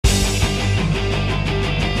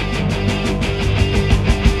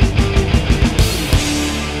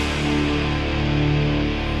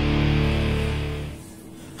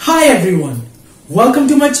Hi everyone, welcome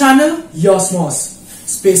to my channel Yosmos.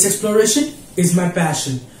 Space exploration is my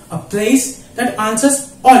passion, a place that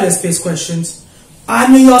answers all your space questions.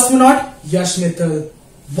 I'm your Yosmonaut Yash Mittal.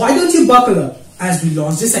 Why don't you buckle up as we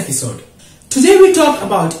launch this episode? Today we talk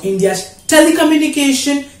about India's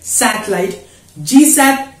telecommunication satellite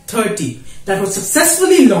GSAT30 that was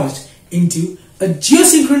successfully launched into a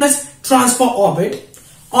geosynchronous transfer orbit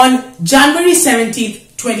on January 17,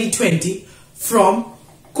 2020 from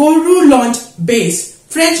Kourou Launch Base,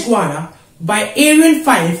 French Guiana by Ariane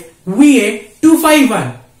 5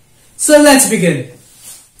 VA251. So let's begin.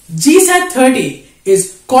 GSAT30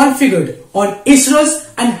 is configured on ISRO's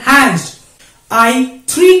enhanced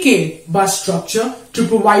I3K bus structure to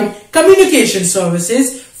provide communication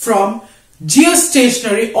services from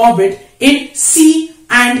geostationary orbit in C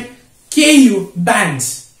and Ku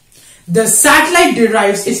bands. The satellite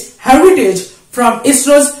derives its heritage from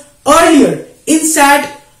ISRO's earlier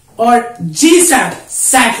ISRO or GSAT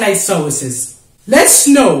satellite services. Let's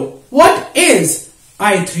know what is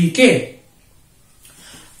I3K.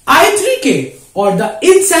 I3K or the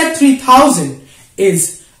GSAT30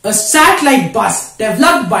 is a satellite bus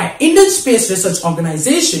developed by Indian Space Research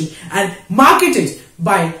Organization and marketed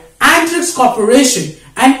by Antrix Corporation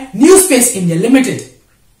and New Space India Limited.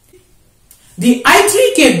 The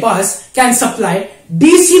I3K bus can supply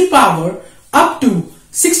DC power up to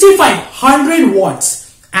 6500 watts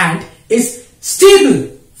and is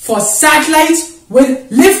stable for satellites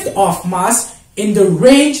with lift-off mass in the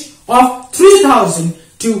range of 3000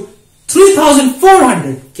 to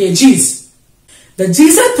 3400 kgs. The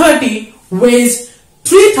GSAT30 weighs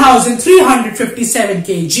 3357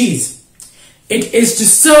 kgs. It is to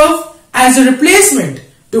serve as a replacement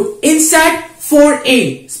to GSAT30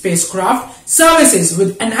 A spacecraft services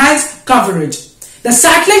with enhanced coverage. The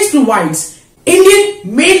satellite provides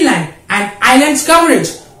Indian mainland and islands coverage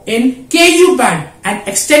in Ku band and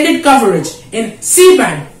extended coverage in C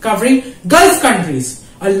band covering Gulf countries,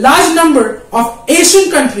 a large number of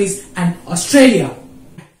Asian countries and Australia.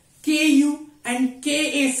 Ku and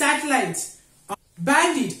Ka satellites are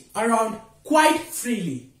bandied around quite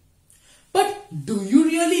freely. But do you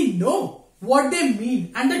really know what they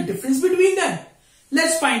mean and the difference between them?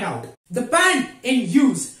 Let's find out. The band in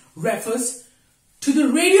use refers to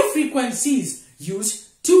the radio frequencies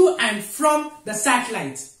used to and from the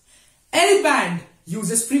satellites. L band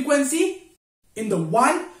uses frequency in the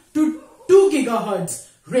 1 to 2 GHz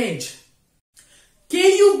range.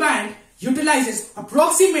 Ku band utilizes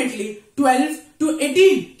approximately 12 to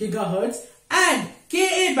 18 GHz and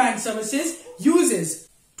Ka band services uses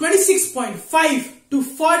 26.5 to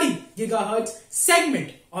 40 GHz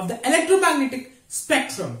segment of the electromagnetic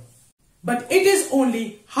spectrum. But it is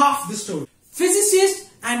only half the story.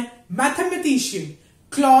 Physicist and mathematician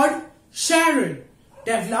Claude Sharon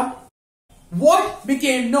developed what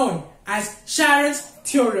became known as Sharon's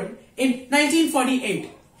theorem in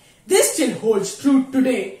 1948. This still holds true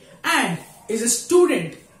today and is a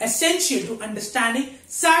student essential to understanding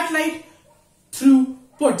satellite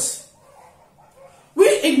throughputs.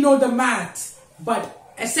 We'll ignore the maths,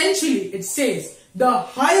 but essentially it says the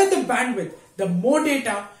higher the bandwidth, the more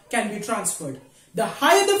data can be transferred. The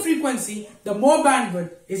higher the frequency, the more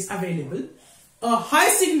bandwidth is available. A high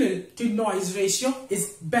signal to noise ratio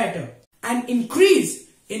is better. An increase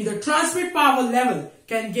in the transmit power level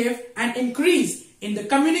can give an increase in the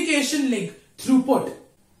communication link throughput.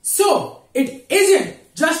 So, it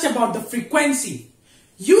isn't just about the frequency.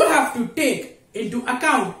 You have to take into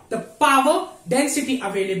account the power density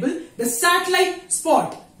available. The satellite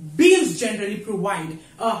spot beams generally provide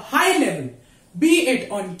a high level, be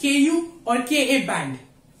it on Ku or Ka band.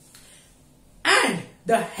 And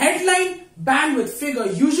the headline bandwidth figure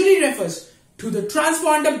usually refers to the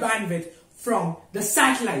transponder bandwidth from the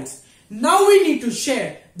satellites. Now we need to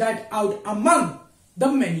share that out among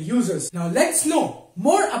the many users. Now let's know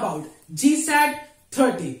more about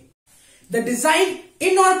GSAT30. The design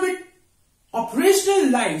in-orbit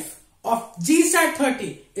operational life of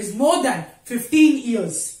GSAT30 is more than 15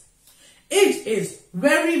 years. It is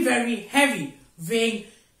very heavy, weighing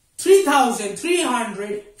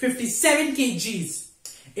 3357 kgs.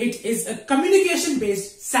 It is a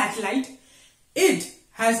communication-based satellite. It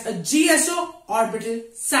has a GSO orbital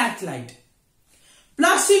satellite.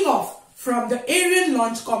 Blasting off from the Ariane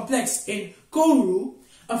launch complex in Kourou,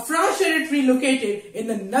 a French territory located in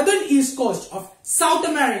the northern east coast of South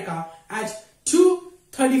America at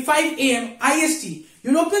 2:35 AM IST,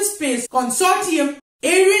 European Space Consortium,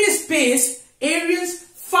 Ariane's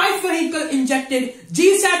 5-vehicle injected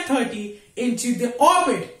GSAT30 into the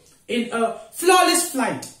orbit in a flawless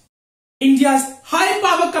flight. India's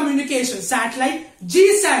high-power communication satellite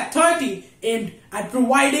GSAT30 aimed at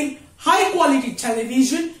providing high-quality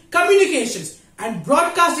television, communications and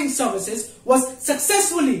broadcasting services was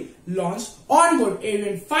successfully launched on board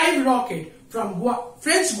Ariane 5 rocket from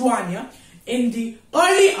French Guiana in the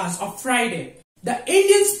early hours of Friday. The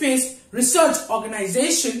Indian Space Research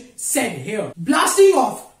Organization said here. Blasting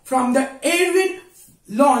off from the Ariane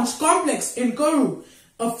launch complex in Kourou,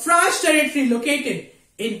 a French territory located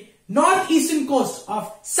in northeastern coast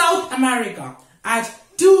of South America at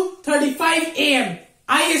 2:35 a.m.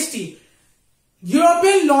 IST,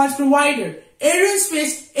 European launch provider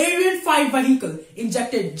Arianespace Ariane 5 vehicle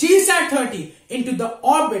injected GSAT30 into the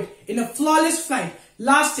orbit in a flawless flight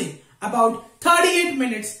lasting about 38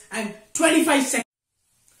 minutes and 25 seconds.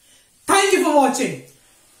 Thank you for watching.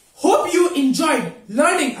 Hope you enjoyed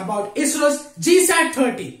learning about ISRO's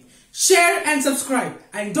GSAT30. Share and subscribe,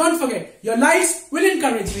 and don't forget, your likes will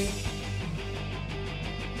encourage me